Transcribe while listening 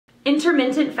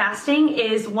Intermittent fasting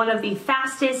is one of the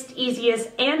fastest, easiest,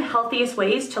 and healthiest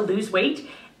ways to lose weight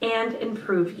and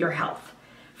improve your health.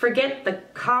 Forget the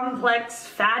complex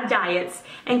fad diets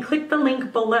and click the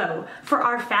link below for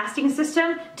our fasting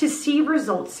system to see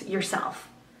results yourself.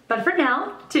 But for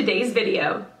now, today's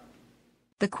video.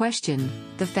 The question,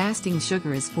 the fasting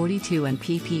sugar is 42 and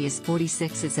PP is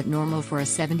 46. Is it normal for a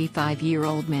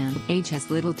 75-year-old man? Age has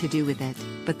little to do with it,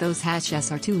 but those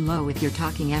hashes are too low if you're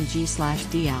talking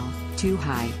mg/dl, too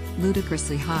high,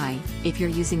 ludicrously high. If you're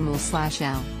using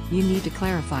mmol/L, you need to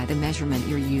clarify the measurement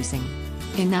you're using.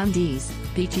 In non-Ds,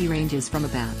 PG ranges from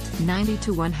about 90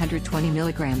 to 120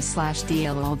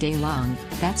 mg/dl all day long,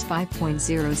 that's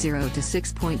 5.00 to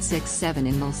 6.67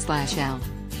 in mmol/L.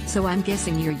 So I'm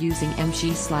guessing you're using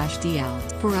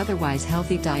mg/dl. For otherwise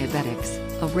healthy diabetics,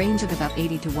 a range of about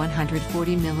 80 to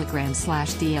 140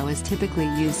 mg/dl is typically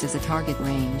used as a target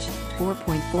range,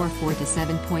 4.44 to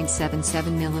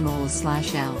 7.77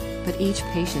 mmol/L, but each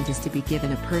patient is to be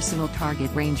given a personal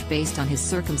target range based on his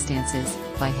circumstances,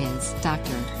 by his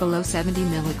doctor. Below 70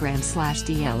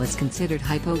 mg/dl is considered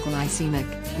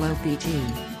hypoglycemic, low PG.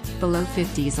 Below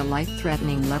 50 is a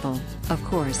life-threatening level. Of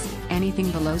course,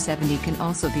 anything below 70 can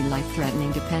also be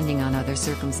life-threatening depending on other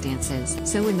circumstances.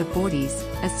 So in the 40s,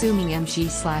 assuming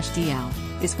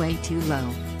mg/dl is way too low.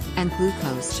 And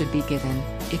glucose should be given,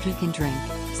 if you can drink,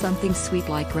 something sweet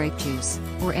like grape juice,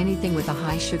 or anything with a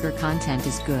high sugar content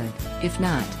is good. If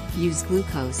not, use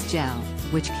glucose gel,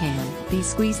 which can be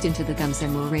squeezed into the gums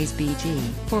and will raise BG.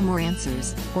 For more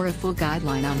answers, or a full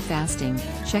guideline on fasting,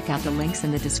 check out the links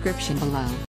in the description below.